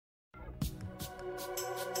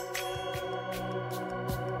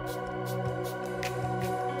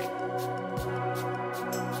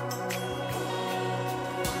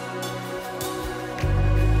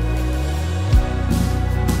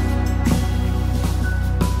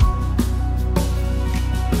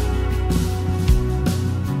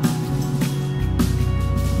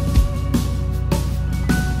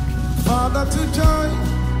Father to joy,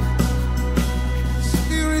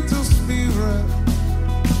 spirit to spirit,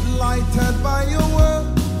 lighted by your word,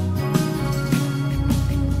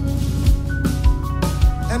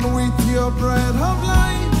 and with your bread of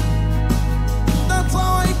life, that's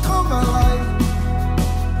how I come alive,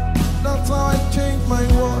 that's how I change my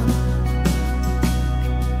world.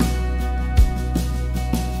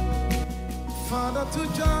 Father to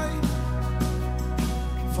joy,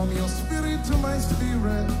 from your spirit to my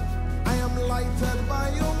spirit, I am lighted by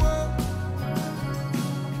your word,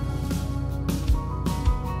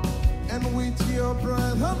 and with your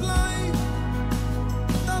breath of life,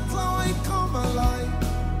 that's how I come alive,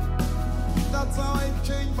 that's how I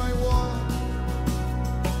change my world.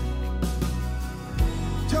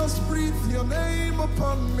 Just breathe your name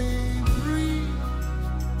upon me, breathe.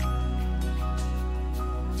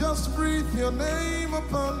 Just breathe your name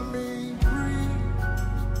upon me, breathe.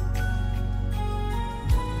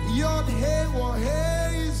 Yod Hey Wah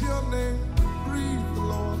Hey is your name. Breathe,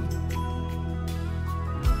 Lord.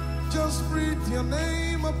 Just breathe your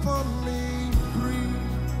name upon me. Breathe.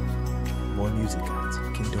 More music at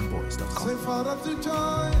kingdomboys.com. Say Father to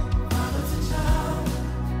joy, Father to child,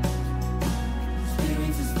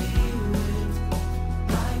 spirit to spirit,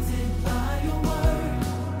 lighted by your word,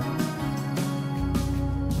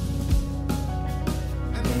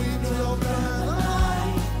 and with your breath of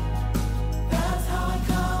life, that's how I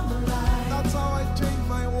come alive, that's how I change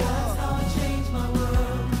my that's world. how I change my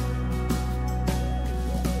world.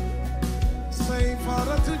 Say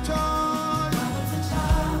Father to joy, Father to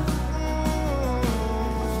child,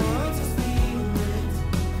 spirit to spirit,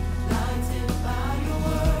 lighted by your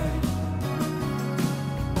word,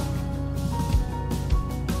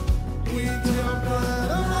 with your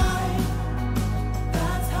breath of life,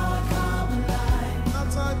 that's how I come alive,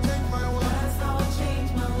 that's how I change my world. that's how I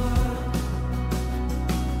change my world.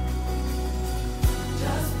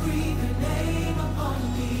 Just breathe your name upon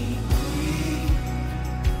me, breathe.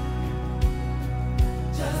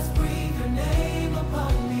 Just breathe your name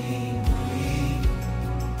upon me, breathe.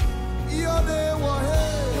 Yod Hey Wah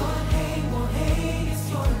Hey, Yod Hey Wah Hey is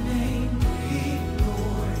your name, breathe,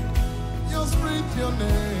 Lord. just breathe your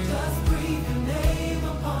name. Just breathe your name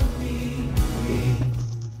upon me, breathe.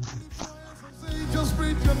 Say just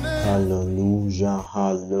breathe your name. Hallelujah,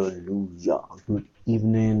 hallelujah. Good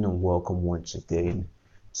evening and welcome once again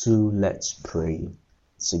to Let's Pray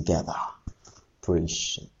Together.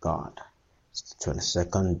 Praise God. It's the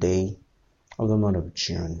 22nd day of the month of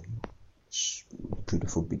June. It's a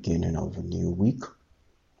beautiful beginning of a new week.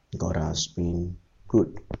 God has been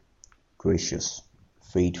good, gracious,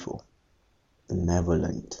 faithful,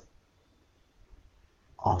 benevolent,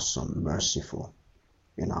 awesome, merciful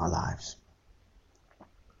in our lives.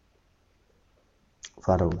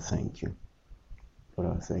 Father, we thank you.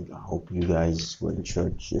 Father, I thank you. I hope you guys were in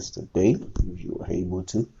church yesterday, if you were able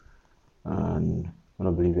to. And I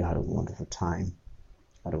believe you had a wonderful time.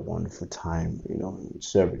 In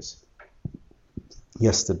service.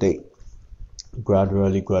 Yesterday,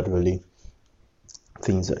 gradually,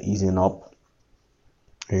 things are easing up.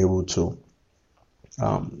 Able to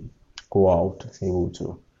go out, able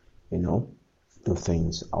to, do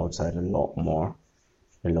things outside a lot more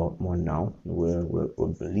now. We're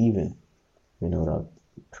believing, that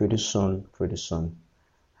pretty soon,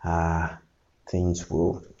 things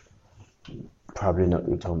will probably not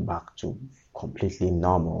return back to completely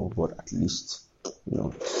normal, but at least,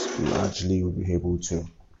 largely we'll be able to,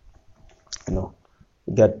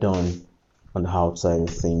 get done on the outside of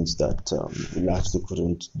things that we largely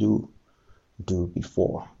couldn't do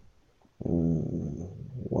before.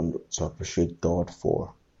 Want to appreciate God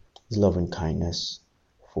for His loving kindness,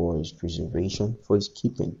 for His preservation, for His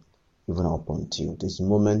keeping, even up until this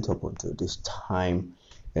moment, up until this time,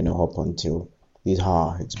 up until this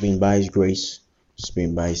hour. It's been by His grace, it's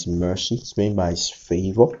been by His mercy, it's been by His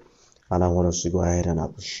favor, and I want us to go ahead and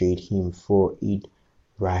appreciate Him for it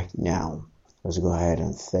right now. Let's go ahead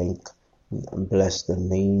and thank and bless the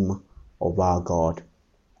name of our God,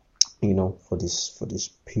 for this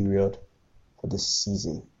period, for this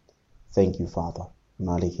season. Thank you, Father.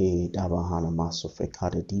 Maliki dabahana maso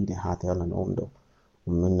fekade dine hate alanondo.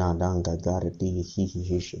 Minadanga gare di hihi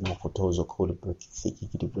hishi no kotozo kole breki siki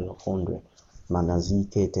kidi bela hondre.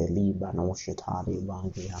 manazike te liba no shetari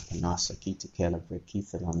bangi hapanasa kiti kela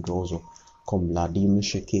vrekitha landrozo kom ladim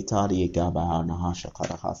shekitari gaba na hasha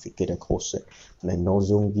karahafi kede kose le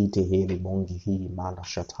nozungi te heli bongi hi mana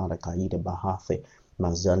shatara kaida bahafe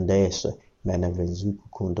mazandese menevenzuku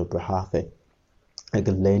kunda brahafe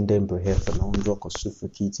Egelenden behefen onjo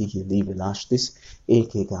kosufakiti hilibi lashtis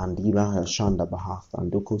eke gandiba shanda bahafa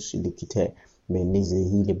anduko silikite menize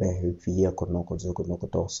hili behe fiye konoko zoko noko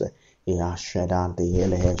dose ashadante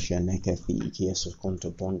hele hesheneke fi kiesu konto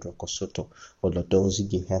bondro kosoto olodozi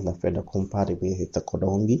gihela feda kumpari behe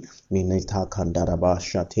takodongi mineta kandaraba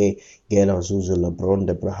shate gela zuzu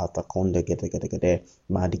lebronde brahata konde gede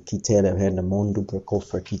madikitele hende mondu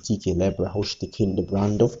brekofer kitiki lebra hoshti kinde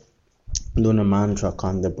brando Luna mantra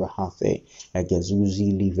kande brahafe egezuzi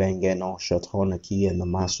livenge no shatona ki and the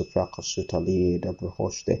master prako sutali de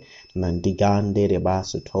brahoste mandigande de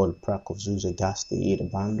basu tol prako zuza gaste de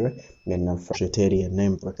bandre mena frasheteri and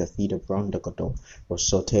nembra kathida branda koto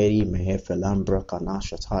rosoteri mehefe lambra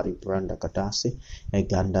kanasha tari branda kadasi e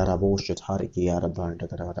gandarabo shatari ki ara branda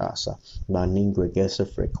kadasa maningre gesa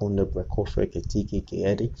frekonda brakofe ketiki ki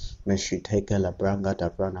edi meshiteka la branga da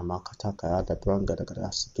brana makataka ada branga da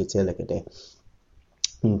kadasi kitele kede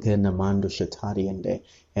Nkena mando shetari ende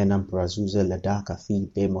enam prazuze ladaka fi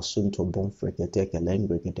de mosunto bonfrekete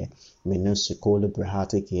kelengregede minus kole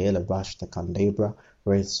brahate kiela bashta kandebra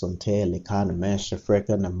resonte lekana mesha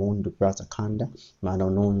freka na mundu brata kanda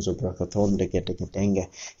manononzo brakatonde gete gedenge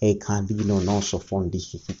e kandino noso fondi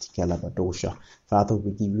hifiti kalabadosha. Father,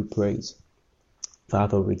 we give you praise.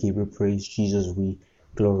 Father, we give you praise. Jesus, we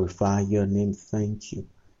glorify your name. Thank you.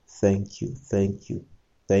 Thank you. Thank you.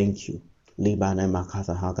 Thank you. Libane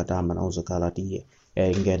makata hakadama na uzakaladiye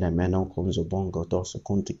engene meno kunzo bongo dosa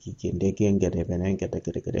kunti kikinde gengede benengede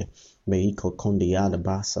gede meiko kundi yale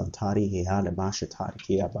basa tari he yale basha tari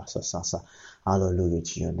kia basa sasa. Hallelujah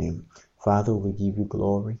to your name. Father, we give you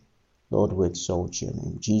glory. Lord, we exalt your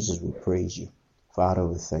name. Jesus, we praise you. Father,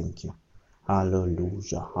 we thank you.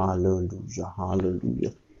 Hallelujah. Hallelujah.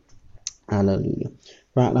 Hallelujah. Hallelujah.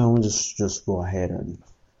 Right now, I want to just go ahead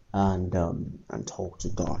and talk to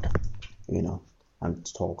God. And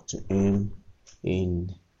talk to him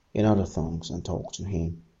in other tongues and talk to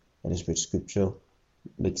him. That is what scripture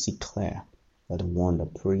makes it clear that the one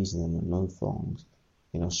that prays in unknown tongues,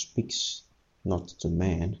 speaks not to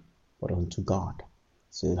man, but unto God.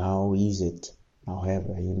 So how is it,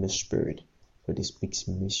 however, in the spirit, that he speaks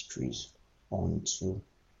mysteries unto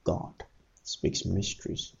God. Speaks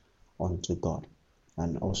mysteries unto God.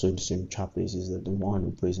 And also in the same chapter, it says that the one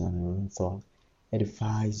who prays in an unknown tongue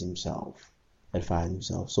edifies himself.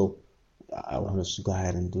 So I want us to go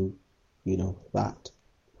ahead and do, that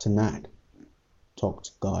tonight. Talk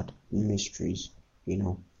to God, mysteries,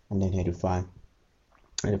 and then edify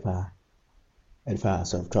ourselves.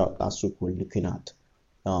 Last week we're looking at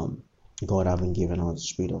God having given us the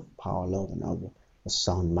spirit of power, love, and of a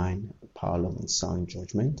sound mind, power, love, and sound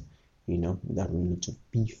judgment. That we need to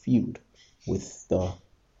be filled with the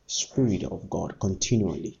Spirit of God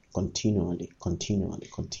continually. Father,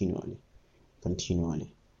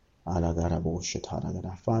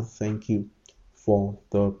 thank you for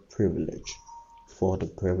the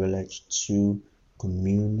privilege to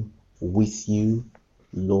commune with you,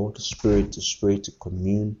 Lord, spirit to spirit, to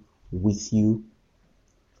commune with you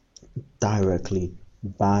directly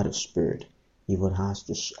by the Spirit, even as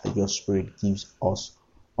your Spirit gives us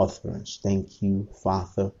utterance. Thank you,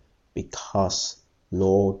 Father, because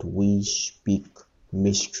Lord, we speak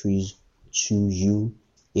mysteries to you,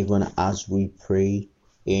 even as we pray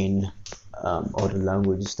in other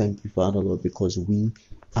languages. Thank you, Father, Lord, because we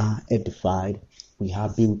are edified, we are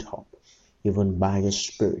built up, even by your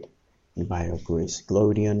Spirit and by your grace.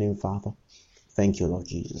 Glory to your name, Father. Thank you, Lord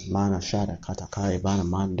Jesus. Mana shada katakai bana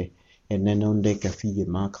mande enenonde kafiye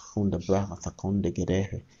maka honda braha takonde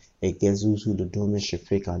gerehe. Egezuzu the dome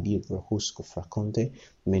shefeka libra husko fraconte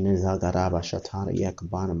menezagaraba shatara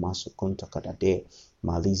yakbana masukunta kadade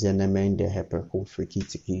malize nemende heperko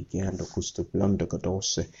frikiti gando custo blonda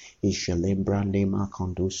gadose isha lembra nema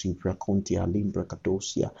condusi braconti alimbra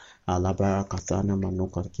cadosia alabara kathana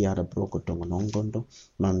manoka kiara broko tongonongondo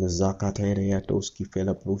manazaka tere toski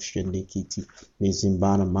fela brushende kiti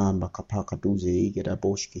mizimbana mamba kapaka duze igera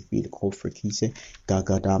boshki fil kofrikise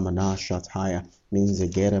gagadama na shataya means a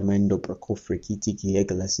geramendo bracofrikiti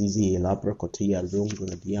kieglasizi elabra cotia lungo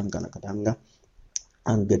diangana kadanga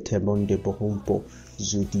angetemonde bohumpo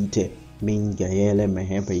zudite Mingayele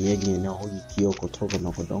Mehepe Yegi no Kioko Togo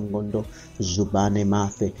no Kodongondo, Zubane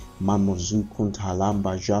Mathe, Mamozu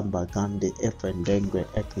Kuntalamba Jamba Gande Efendengre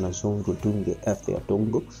Eknazongo Dunge Efe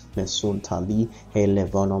Adongo, Mesun Tali, Hele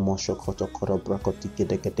Vono Mosho Koto Koro Bracotike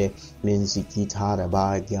Decade, Menziki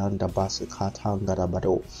Taraba, Gyanda Basi Katanga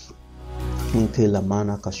Bado. Nkila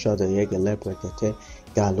mana kashada yege leprekete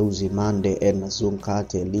galuzi mande ena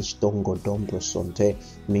zunkate lish dongo dombro sonte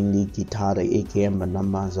mingi gitare ekemba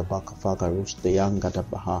namaza baka faga ruste yanga da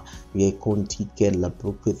baha ye konti ke la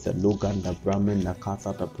brukitha luganda brahmin na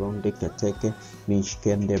katha da bronde keteke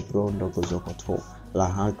mishkende brondo gozokoto la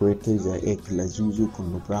hagrete za ek la zuzu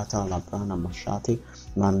kunubrata la brana mashate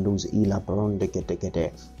manduz ila bronde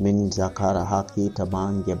ketekete min zakara haki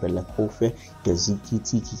tabange bele kofe geziki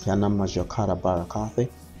tiki kana majakara barakate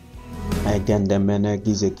agende mene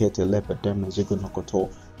gizekete lepedeme zigunokoto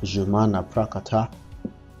jumana prakata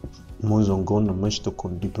muzongono mishto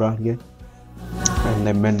kundibrange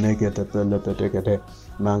and mene gete lepedegede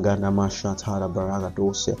manga namashatara baraga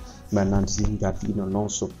dose mananzinga dino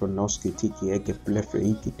nonso pronoski tiki ege plefe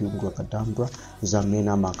iki tungwa kadambra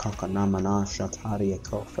zamena makaka namana shatari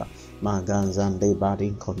ekofa maganzande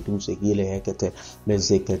bari konduse gile ekete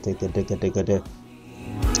mezekete gede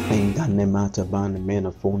Ngane mata bana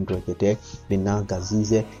mena fondre gede binaga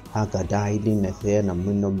zize hagadai dinethe na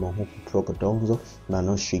muno mohuku prokodonzo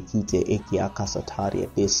mano shikite eki akasatari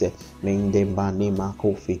dese mende bani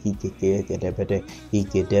mako fiki keke debede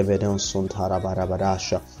ike debedon sontara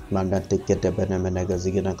barabadasha mandante kedebene menega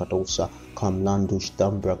zigina katosa kamlandu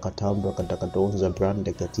stambra katambra kadakadonza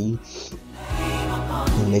brande kati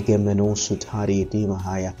Lege menu sutari di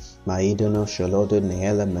mahaya maidano shalode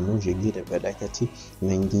nehela menu jigire bedakati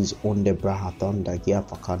mengis onde brahatonda gia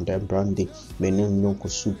fakande brandi menu noko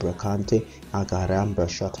supra kante agarambra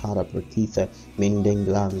shatara prakitha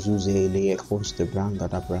mendenglan zuze le konste branga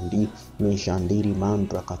da brandi mishandiri man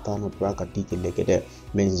brakatano brakatiki legede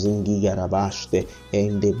menzingi garabashte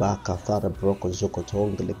ende baka thara broko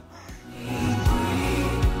zokotongle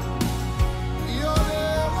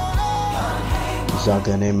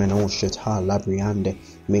Zagane menoshet ha labriande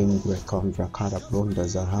mingre convra cara bronda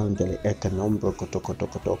zahangele ekonombro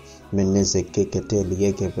kotokotokoto meneze kekete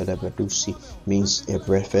liege velebedusi means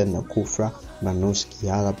ebrefe na kufra manuski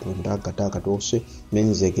ala bronda gadaga dose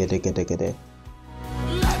menze gede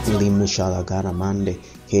limushala gara mande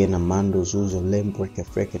kena mando zuzo lembreke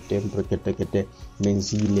freke tembreke tegete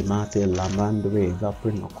menzile mate lamandre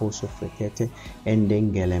vapre no koso frekete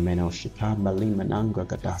endengele menoshikamba limananga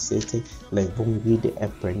gadasete levungide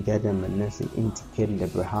eprengede menesi intikende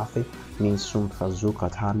brahafe minsum fazuka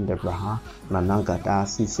tande braha managa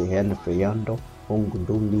dasi sehene freyando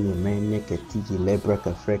Ongudundi mene ketiji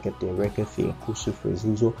lebreka frekete rekefi kusu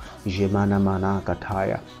frezuzo jemana mana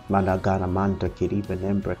kataya managana manta kiribe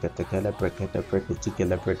nembreke tekele brekete breketike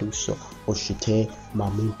lebreduso oshite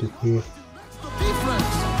mamuntu ke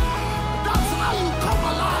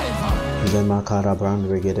Zema Karabrand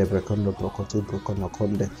Regede Brekondo Brokotu Brokono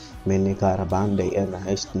Konde Mene Karabande Ena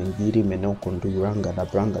Hestningiri Meno Konduranga da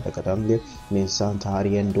Branga da Kadange Min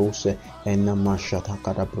Santarien Dose Ena Mashata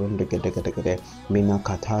Karabrande Gede Mina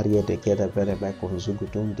Kataria de Gede Verebe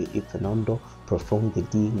Konzugutundi Ifenondo Profondi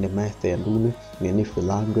di Nemethe Lune Meni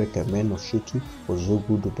Filangre Kemeno Shiki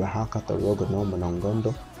Ozugu du Brahaka Taroga no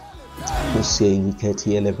Manongondo Use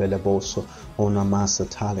Yiketi Elevele Boso Ona Masa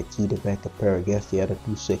Tala Kide Beka Perigefi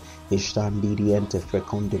Aduse Ishtandiri Ente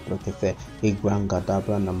Frekonde Brokefe Igranga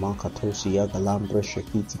Dabra Namaka Tosi Yagalambra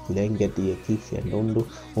Shakiti Kilenge Diakifi Andondo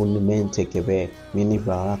Unimente Kebe Mini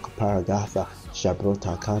Baraka Paragatha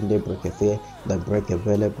Shabrota Kande Brokefe The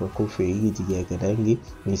Brekevele Brokufe Idi Yagadengi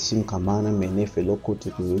Nisim Kamana Menefe Loko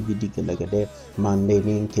Tukurugi Dikelagade Mande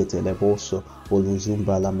Ketele Boso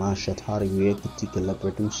Oluzumba La Masha Tari Yekitike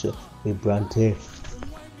Producer Vibrante.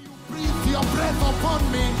 Breathe your breath upon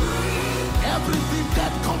me. Everything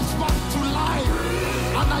that comes back to life.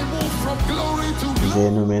 And I move from glory to glory.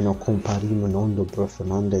 Zenomeno comparimo nondo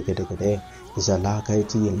profononde gede Zalaka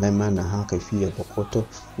iti lemana haka fia bokoto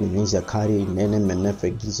Miniza kari nene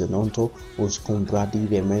menefe gizanonto Uscumbradi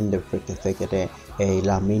remende frekefekede E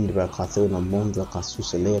la mindra kathona mondra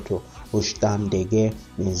kasuseleto Ushtandege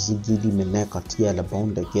Menzigidi meneka tia la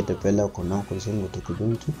bonde Gede vela konako zungu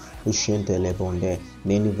tukuduntu Ushente le bonde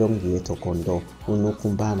Neni vongi eto kondo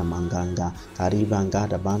Unukumbana manganga Kariba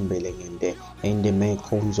ngada banbele ngende Ende me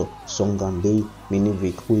konzo Songande Mini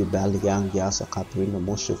vikui bali yangi asa kaprino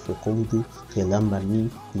moshe frekongi Kelamba ni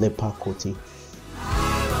lepakoti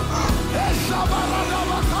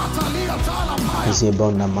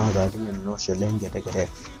Zebona maga no shelenge degede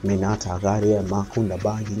minata garia makunda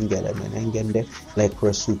bagi ngele menengende like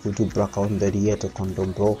resuku to braka on the yeto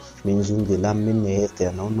kondombro minzungi lamine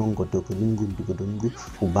ete no nongo dugunungu dugudungu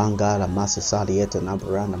ubanga la masa sali yeto na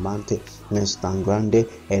brana mante nestangrande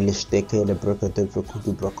elishteke le braka de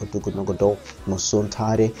vukudu braka dugunogodo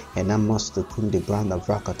mosontare enamasto kundi branda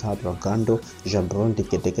vraka tabra gando jambrondi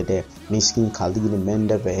gedegede miskin kaline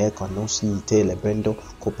mende veheko no tele brendo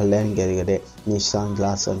kopelengede nisan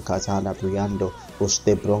glass and katana briando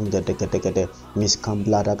uste bronga degede mis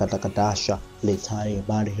kamblada katakadasha letare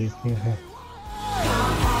bari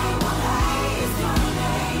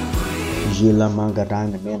Jila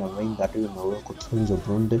Mangadana Mena Ringa do Morocco Tunzo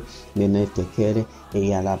Brunde, Menete Kere,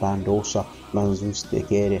 e Alabandosa, Manzus de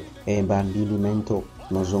Kere, e Bandilimento,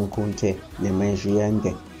 Mazon Conte, Le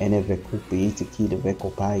Mengienge, Eneve Kupi, Tiki, the Veco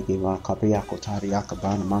Pai, Giva Capiaco Tariaka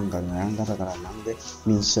Ban Manga, Nanga, Nange,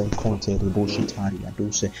 Minsen Conte, Riboshi Taria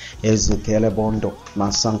Duse, Ezekiel Bondo,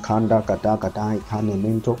 Masan Kanda, Gadai,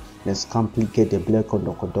 Canemento, Let's complicate the black on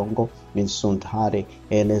the Kodongo, Minson Tare,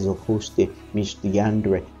 Enes of Hoste, Miss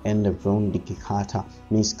Diandre, and the Von de Kikata,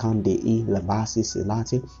 Miss Kande E. Labasi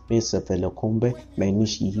Silati, Miss Velocombe,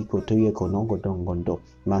 Menishi Hiko Toye Konongo Dongondo,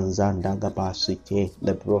 Manzan Dagabasite,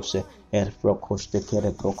 the Brose, Erfrokos de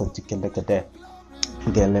Kere Broko Tikelekade.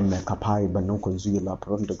 Geleme kapai banoko zila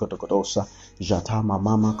pronde godogodosa jatama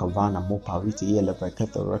mama kavana mo paviti yele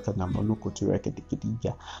bekete reka na monoko tureke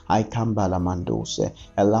dikidija I kambala mandose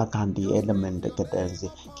ela kandi element dekedenzi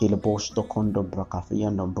kile bosto kondo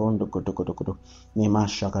brakafi no brondo godogodogodo nema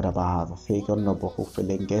shakara bahava fake no boko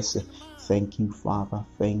felengese. Thank you Father,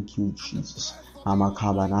 thank you Jesus.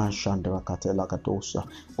 Amakabana Shandra Katela Katosa.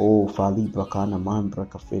 Oh Fali Brakana Man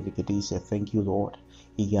Brakafedi Kadise. Thank you Lord.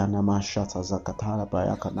 Igana Mashata Zakatala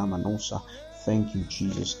Bayakanama Nosa. Thank you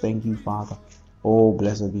Jesus. Thank you Father. Oh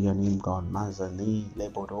blessed be your name God. Mazali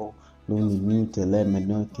Lebodo. Numi Nute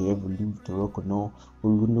Lemenoke Evolu Torokono.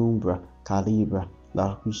 Unumbra Kalibra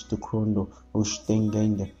La Husto Krondo.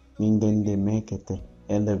 Ustengenge. Mingende Mekete.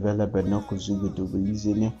 Elevela Benoko Zugu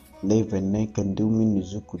Dubilizine. Levene Kendumi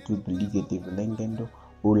Nizuku Dubilige Divilengendo.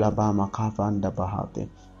 Ulabama Kavanda Bahate.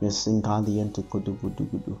 Mesinkali Ente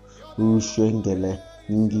Kudugudugudu. Ushengele.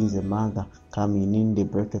 Ningize Maga. Kamininde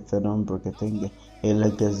Brekethedon Breketenge.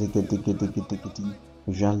 Elegazigidigidigidi.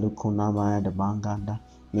 Jalukunama the Banganda.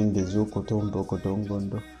 Mingezuko Tombo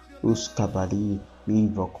Kodongondo. Uskabali.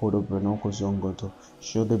 Viva Kodo Brenoko Zongoto.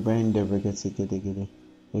 Show the brand the Regatigidi.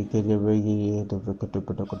 Ekelebegi the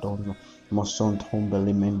Vicatopodono, Moson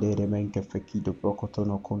Tombeli Mendere Menke Fekido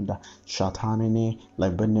Brocotono Kunda, Shatanine,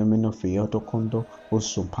 like Benemino Fioto Kondo,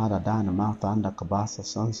 Usumpada Dana Mata and Kabasa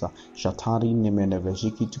Sansa, Shatari Nemene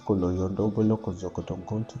Vejiki Tukolo Yondo Boloko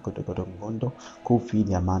Zokoton to Kodogondo, Kofi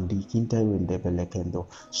Yamandi Kinte in Debelekendo,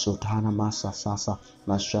 Sultana Masa Sasa,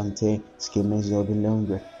 Mashante, Skemezo de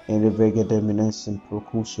Longre, and the Vegedeminus in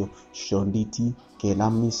Procuso, Shonditi,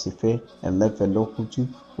 Kelami Sefe, and Levelokutu,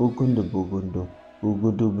 Ugundo Bugundo,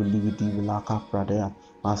 Ugudu Buligidi Vilaka Pradea,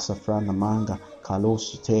 Masafrana Manga,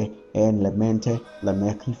 Kalosite, and Lamente, La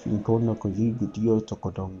Meki Fincono Kogidio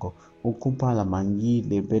Tokodongo, Ukupa La Mangi,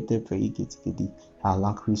 Lebete Feigitidi,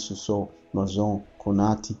 Alakriso, Mazon,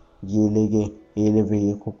 Konati, Yelege,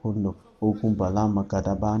 Eleve Kokundo, Ukumbalama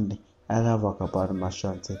Gadabande, Alavakabar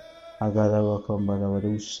Mashante,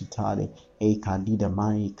 Agadavakambaravarusitale, E Candida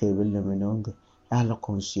Mai, Kevilemenonga,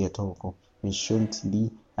 Alaconsietoko,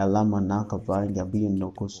 Mishunti, Alamanaka Vanga being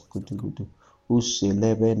no Kudugudu,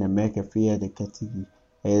 Usilebe and make a fear the Catigi,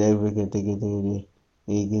 Elevated,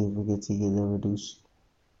 Egavatigate reduce,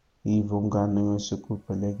 Evongano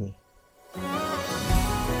Sukupalege,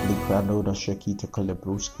 Licrado da Shakita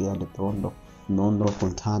Calabruski and the Brondo, Nondo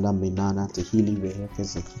Fontana Minana, Tehili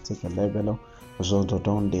Vehekes, the Kitaka Levelo,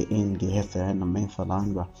 Zododon de Ingi Hefe and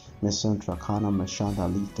Menfalanga, Messentra Kana Meshanda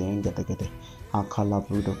Lite Engadagade. Akala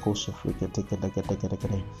Bruda Koso Frika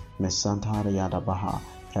Tikadagade, Mesantara Yada Baha,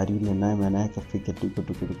 Karina Namanaka Frika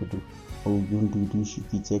Dugudugudu, O Yundu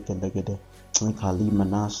Shiki take a legade, Kali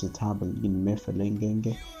Manasi Tabal in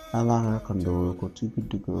Mefelengenge, Ala Kando Kotubi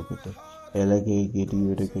Dugurugate, Elege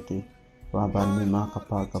Gedi, Rabani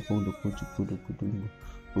Makapaka Bundu Kutu Kudu,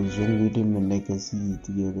 Uzungi Menegasi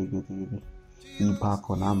Tiagade,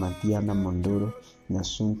 Ipakonama Diana Mondoro,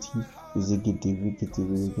 Nasunti, Zigidi.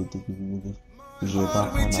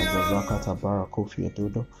 Jebaka na Zabaka Tabara Kofi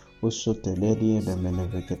Adodo, Uso Teledi and the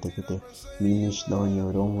Menevekete, Minish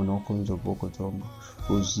Loyo Romo no Kunzo Bokotombo,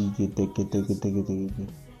 Uzigi Deke.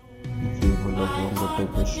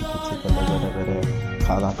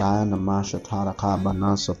 Kaladana Masha Tara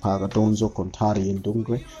Kabanasa Pagadonzo Contari and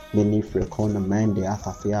Dungre, Menifre Kona Mande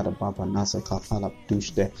Akafiada Baba Nasa Kafala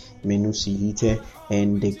Dushte, Menusi Ite,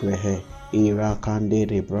 and de Grehe, Ira Kande,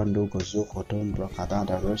 de Brando Gozuko Tombra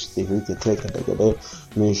Kadada Rest, the Rika Take the Gade,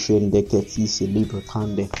 Mention de Ketisi Libra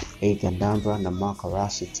Kande, Ekandambra,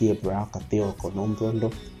 Namakarasi, Tia Braka Theo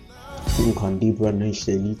Conombrando. Incondibra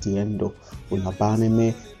Nisheliti Endo,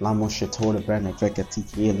 Unabaneme, Lamo Shatore Brana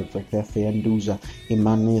Vecatiki, and Vecafe Anduza,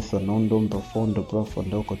 Imane Fernandum, Profondo,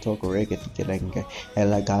 Profondo, Toko Regatikerenge,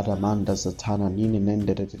 Elagada Manda Zatana, Nini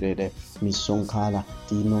Nende, Mison Kala,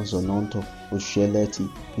 Dino Zononto, Usheleti,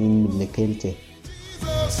 Nimilekente.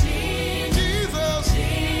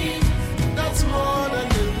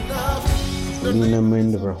 Nina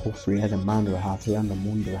Mendra, Hofri, and Mandra, Hafi, and the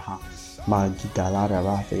Mundra. Magi Galara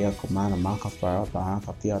Rafa Comana Maka Fara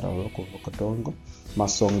Bahaka Theatre Roko Rokadongo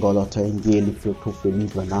Masongolo Tangeli Putu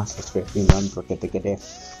Libra Nasa Sweating Nambra Ketegede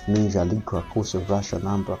Ninja Ligra Kusa Russia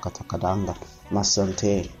Nambra Katakadanga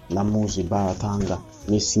Masante Lamuzi Baratanga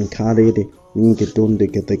Nisinkare Ningetonde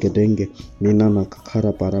Ketegedenge Minana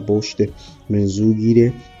Kakara Paraboste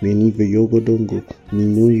Menzugire Menive Yogodongo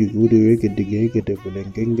Ninu Yuguri Regedege de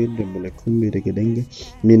Belengenge de Melekumbi Regedenge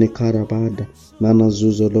Minekara Bada Nana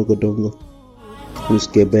Zuza Logodongo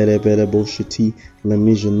Miske Bere Bere Boshiti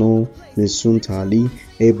Lamijanon Nisuntali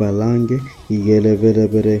Ebalange Igele Bere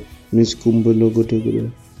Bere Miskumba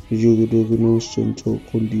Logodogo Yogodogo Sunto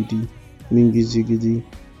Kondidi Mingizigidi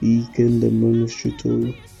Ikende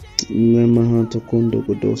Manushuto Nemahanta Kondo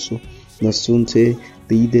Godoso Nasunte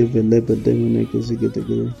Bide Veleba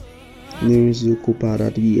Demonegazigade Nirizuku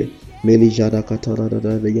Paradia Melijada Katara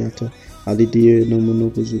Yata Alidia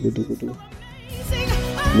Nomonogo Zugodogo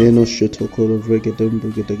Neno Shotoko of Regadum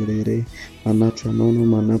Brigadere Anatra Nono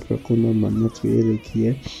Manaprakuna Manatuele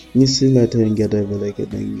Kia Nisila Tengada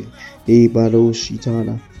Velegadenge E Baro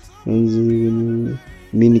Shitana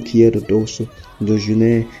Minikia Doso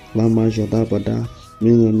Dojune Lama Jadabada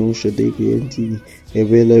Nino no Shadeki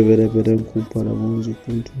Evele Vereveran Kupara Monzo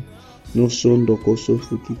Punto No son do Koso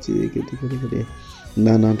Fukiti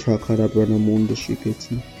Nana Trakara Brana Mundo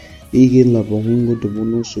Shiketi Igin Labahungo de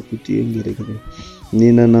Mono Sukuti Engere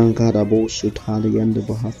Nina Nankara Bo Sutali and the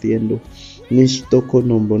Bahafiendo Nish Toko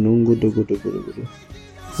Nombonungo Dogodogo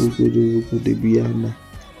Ugu de Biana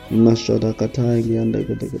Nashada Katang and the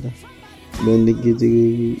Gada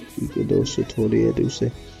Bendigidi Igadoso Tori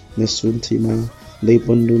Eduse Nesuntima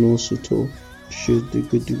Lepanduno Suto should the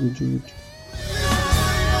good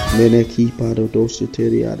Meneki Pado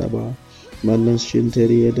Dositeri Adaba Manas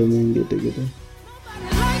Shinteri Edamanga together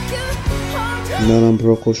Nanam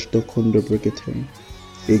Brokosh the Kondo Brigate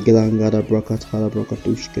Iglangada Brokatala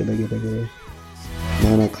Brokatushka Nagada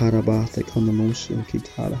Nana Karabath Economos and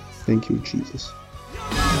Kitara. Thank you, Jesus.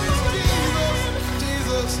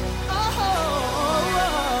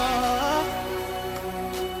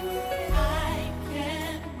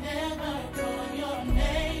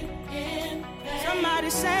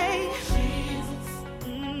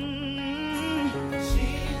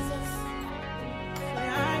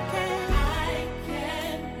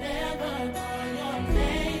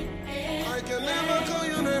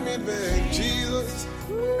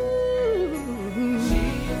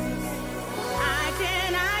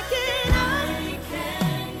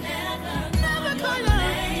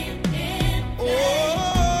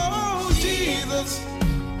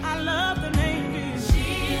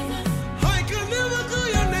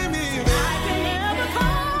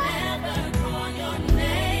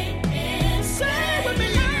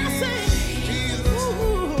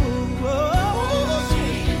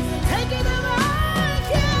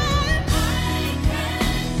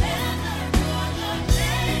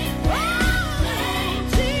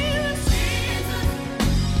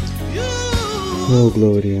 Oh,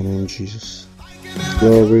 glory to your name, Jesus.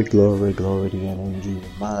 Glory, glory, glory to your name, Jesus.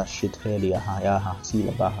 Mala shit heli ahayaha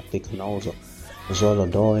sila baha teknozo. Zola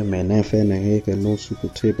doi menefe na heka no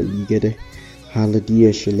sukuteba ligede.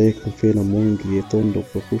 Haladia shale confena mungi etondo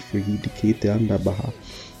profufri hidikite anda baha.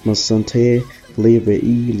 Masante leve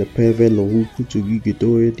I le peve lo hukutu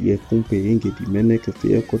gigidoe di ekumpe enge di meneke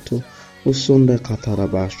fiakoto. Usonda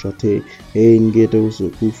katarabashate engedo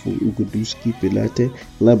zukufu uguduski pilate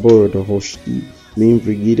laboro do hoshki. Min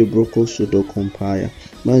brigide broko sodo compaya.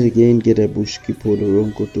 Mas again get a bushki podo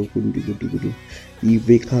ronko to kundugudu.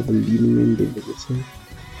 Eve kabelin the legate.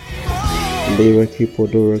 They were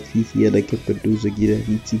kipodora kifi at a kepaduza gira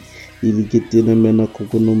hiti. Ili get in a mena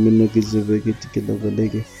kokono mena gizavegeti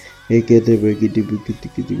kadavalege. Eke de vegeti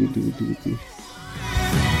bukiti.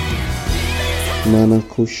 Mana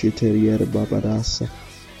koshiteria babarasa.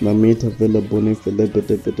 Mamita vela bone fele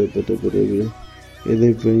bede.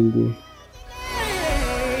 Ele vengu.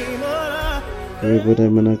 Revere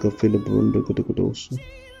manaka fele brundo kudoso.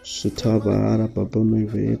 Sutava ara babone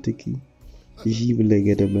veetiki. Jibile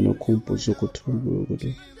gede mena kumpo zoko tumbo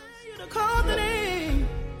gede.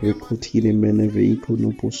 Recotile mene veicolo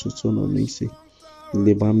no posso sono nisi.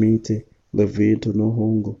 Le bamite, le veto no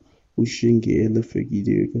hongo. Ushingi ele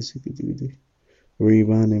fegide kasikide.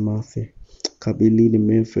 Rivane mafe. Kabili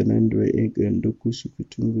me fenandre egendo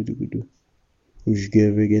kusukutungu dugudu.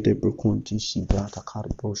 Ujgeve gede broconti si brata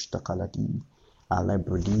caribosh da caladi. Ale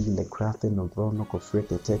brodi le crate no brono co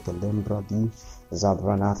frete teke lembra di.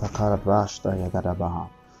 Zabranata carabrash da yagadabaha.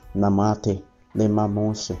 Namate, le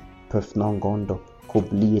mamonse, perfnongondo.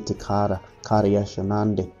 Kobliete caria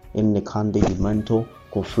shanande, in cande imento,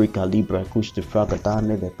 co frica libra custe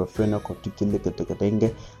fragadane, le perfino coticilica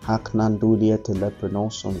decadenge, hac nandulia te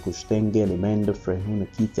leprenoson gustenge, elemendo frehuna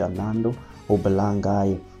kita nando, o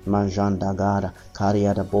belangai, manjanda gara,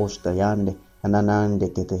 caria da bosta yande,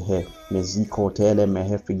 ananande che te he, mezico tele me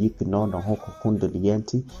hefigik non hoko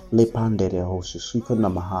kundalienti, le pandere hosu suka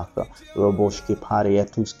namahatha, roboshki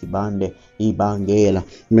parietuski bande, ibangela,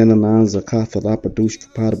 menananza katha rapadushki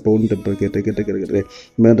par bonde begedegedegede,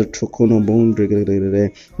 meda trokono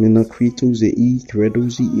bondegedegede, nina krituze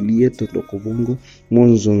creduzi ilieto lokobongo,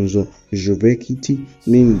 monzonzo, jovekiti,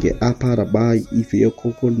 ninge aparabai ifio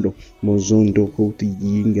kokondo, mozondo koti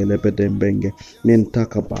yinge lebedembenge,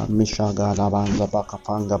 mentakaba, mishagara banza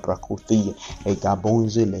bakafanga brakuthi, e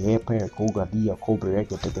gabonze lehepe, kugadia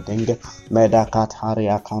kobreke tegedenge, medakat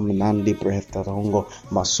haria kaminandi brehtarongo,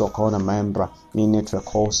 masokona membra, minitra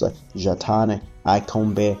kosa, jatane,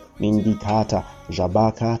 aikombe, mindikata,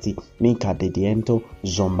 jabakati, mika dediento,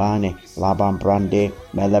 zombane, laban brande,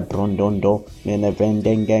 mele brondondo, mele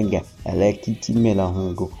vendengenge, elekiti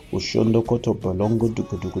melahungu, ushondo koto bolongo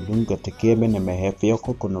dukudukudunga tekebe ne mehefio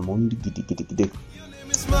kono mundi gidigidi.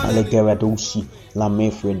 Allegevadusi, la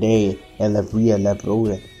mefrede, ella via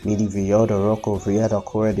lebrode, midi vioda rocco viada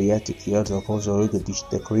core di etichioto cosa riga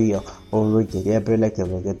distegria, o riga ebele che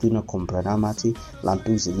vegatino compranamati, la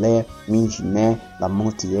tuzile, mingine, la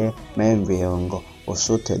montie, menveongo, o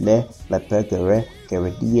sotele, la pegere, che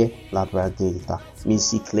redie, la bragheta,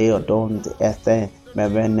 misi cleo don de ethe,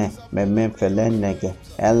 mevene, memenfelenege,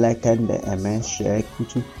 elle kende emeshe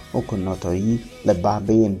kutu, Okonotori, le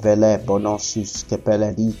babin vele bonosus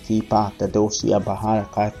kepeledi ki pata dosia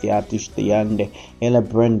bahar kafiatish deyande, ele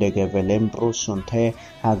brende ge velembro sonte,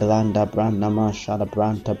 haglanda brandama shada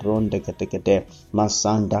branta bronde getegede,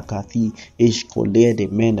 masanda kafi, ishkole de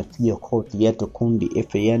mena fio kotieto kundi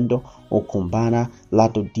efeendo, okumbana,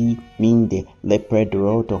 lato di minde, le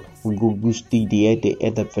predroto, gugusti diede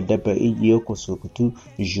ede fedepe idioko sokutu,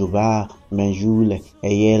 juva, menjule,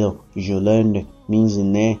 eyelo, jolende,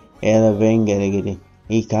 minzine, ela vengeregede,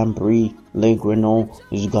 e campri, le grenon,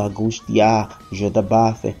 zgagustia,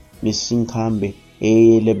 jedabafe, missinkambe,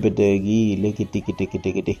 e le bedegi, le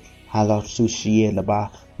kitikitikitikiti, halat sushi la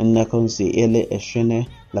ba, nakonsi ele eshene,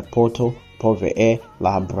 la poto, pove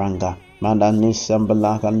la branga, madani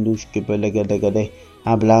sambala kandush kibelegede,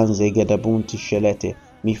 hablanze gedabunti shelete,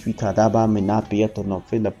 mifikadaba menapiato no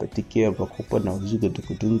fila petikia vakupa na uzuga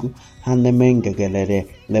dukudungu hanemenga galere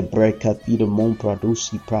le breka fido mon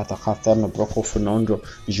produci prata khafana broko fernando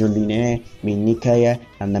joline minikaya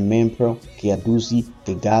and the membro kiaduzi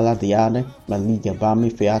gala diane maliga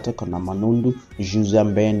bami fiato con manundu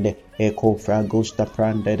juzambende eko fragosta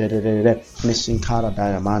prande missing cara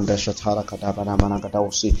diamanda shatara kadabana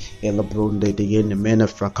managadosi el brunde de yen mena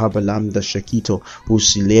frakabalam da shakito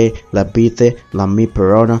usile la bite la mi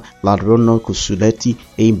perona la rono kusuleti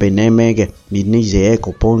e benemege minize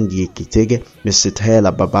eko pongi kitege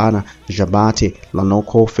misitela babana jabate la no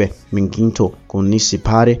kofe minginto kunisi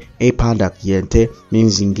pare e pada yente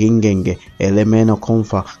minzingengenge elemeno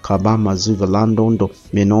konfa kabama zuva landondo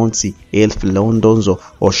menonzi elf londonzo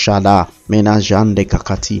oshada menajande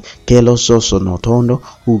kakati kelo soso notondo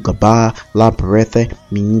ugaba la brethe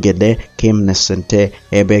mingede kemnesente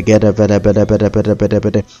ebegede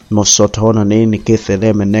bede mosotona neni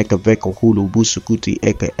kethele meneka veko hulu busukuti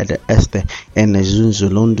eke ede este ene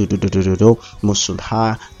zunzulundu do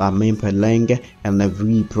musulha la mempelenge ene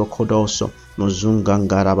vri prokodoso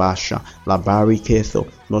mozungangarabasha la bariketho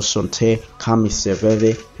mosonte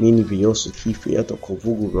kamiseveve mini viosu kifieto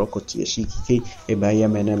kovugu rokoti eshikike ebaya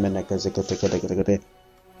mene kazekete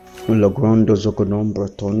Logrondo zogonombra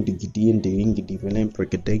tondi gidien de ingi di velen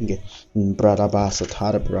pregedenge bradabasa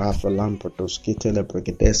tara brafa lampratos kitele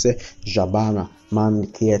pregedese jabana man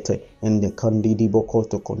kiete ende kandidi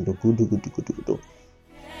bokoto kondo gudu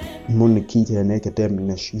munikite nekete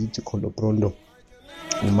minashiti kolobrondo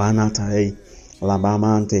Umanatae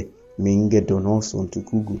labamante minge donoso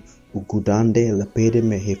ntukugu ukudande lepede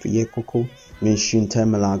mehefie koko menshinte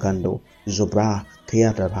melagando zobra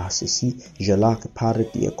teata rasisi jelak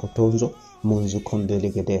paradia kotonzo munzu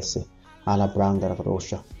kondelegedese ala branga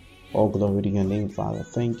rosha. All glory to your name, Father.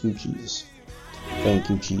 Thank you, Jesus. Thank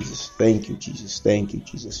you, Jesus. Thank you, Jesus. Thank you,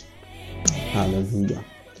 Jesus. Hallelujah.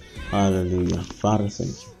 Hallelujah. Father,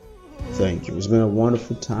 thank you. Thank you. It's been a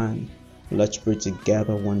wonderful time. Let's pray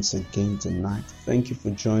together once again tonight. Thank you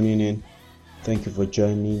for joining in. Thank you for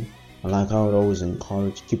joining. I like how I always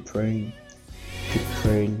encourage. Keep praying. Keep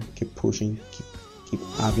praying. Keep pushing. Keep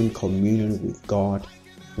having communion with God,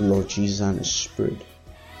 Lord Jesus, and the Spirit.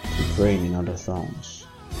 Keep praying in other tongues.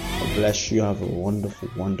 God bless you. Have a wonderful,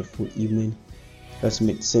 wonderful evening. Let's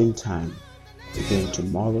meet same time again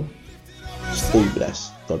tomorrow. Stay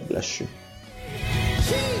blessed. God bless you.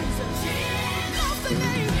 Jesus, the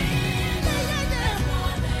name